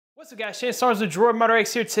What's up guys, Starnes with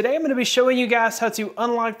DroidModderX here. Today I'm going to be showing you guys how to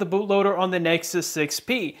unlock the bootloader on the Nexus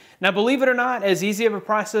 6P. Now believe it or not, as easy of a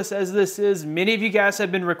process as this is, many of you guys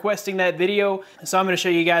have been requesting that video, so I'm going to show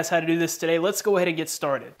you guys how to do this today. Let's go ahead and get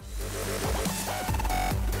started.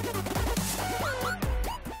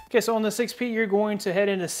 Okay, so on the 6P you're going to head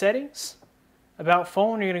into settings, about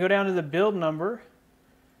phone, you're going to go down to the build number,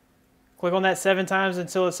 click on that 7 times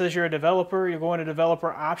until it says you're a developer. You'll go into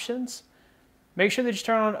developer options. Make sure that you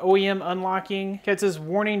turn on OEM unlocking. Okay, it says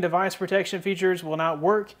warning, device protection features will not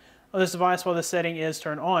work on this device while the setting is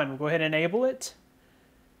turned on. We'll go ahead and enable it.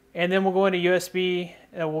 And then we'll go into USB.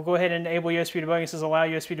 We'll go ahead and enable USB debugging. It says allow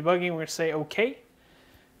USB debugging. We're going to say OK.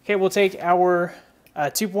 Okay, we'll take our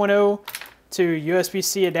 2.0 to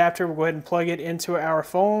USB-C adapter. We'll go ahead and plug it into our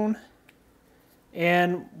phone.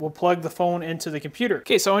 And we'll plug the phone into the computer.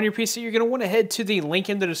 Okay, so on your PC, you're going to want to head to the link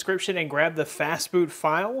in the description and grab the fastboot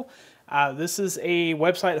file. This is a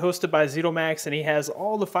website hosted by ZitoMax, and he has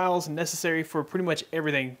all the files necessary for pretty much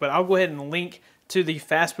everything. But I'll go ahead and link to the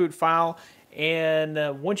fastboot file.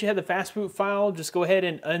 And once you have the fastboot file, just go ahead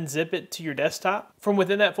and unzip it to your desktop. From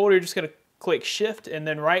within that folder, you're just going to click Shift and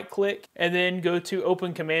then right-click, and then go to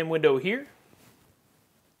Open Command Window here.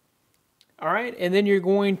 All right, and then you're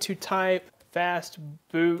going to type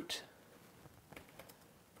fastboot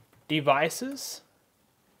devices.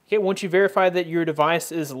 Okay, once you verify that your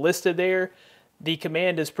device is listed there, the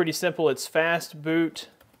command is pretty simple. It's fastboot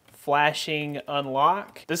flashing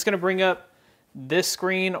unlock. This is going to bring up this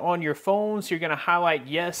screen on your phone, so you're going to highlight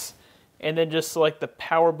yes and then just select the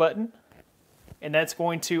power button, and that's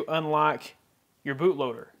going to unlock your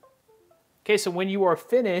bootloader. Okay, so when you are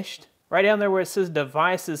finished, right down there where it says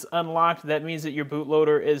device is unlocked, that means that your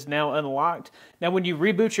bootloader is now unlocked. Now when you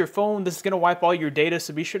reboot your phone, this is going to wipe all your data,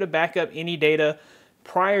 so be sure to back up any data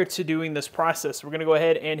prior to doing this process. We're going to go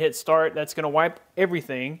ahead and hit start. That's going to wipe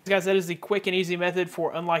everything. Guys, that is the quick and easy method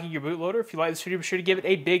for unlocking your bootloader. If you like this video, be sure to give it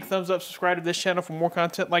a big thumbs up. Subscribe to this channel for more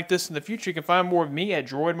content like this in the future. You can find more of me at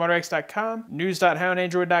DroidModderX.com,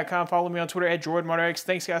 news.howandandroid.com. Follow me on Twitter at DroidModderX.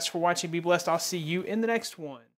 Thanks guys for watching. Be blessed. I'll see you in the next one.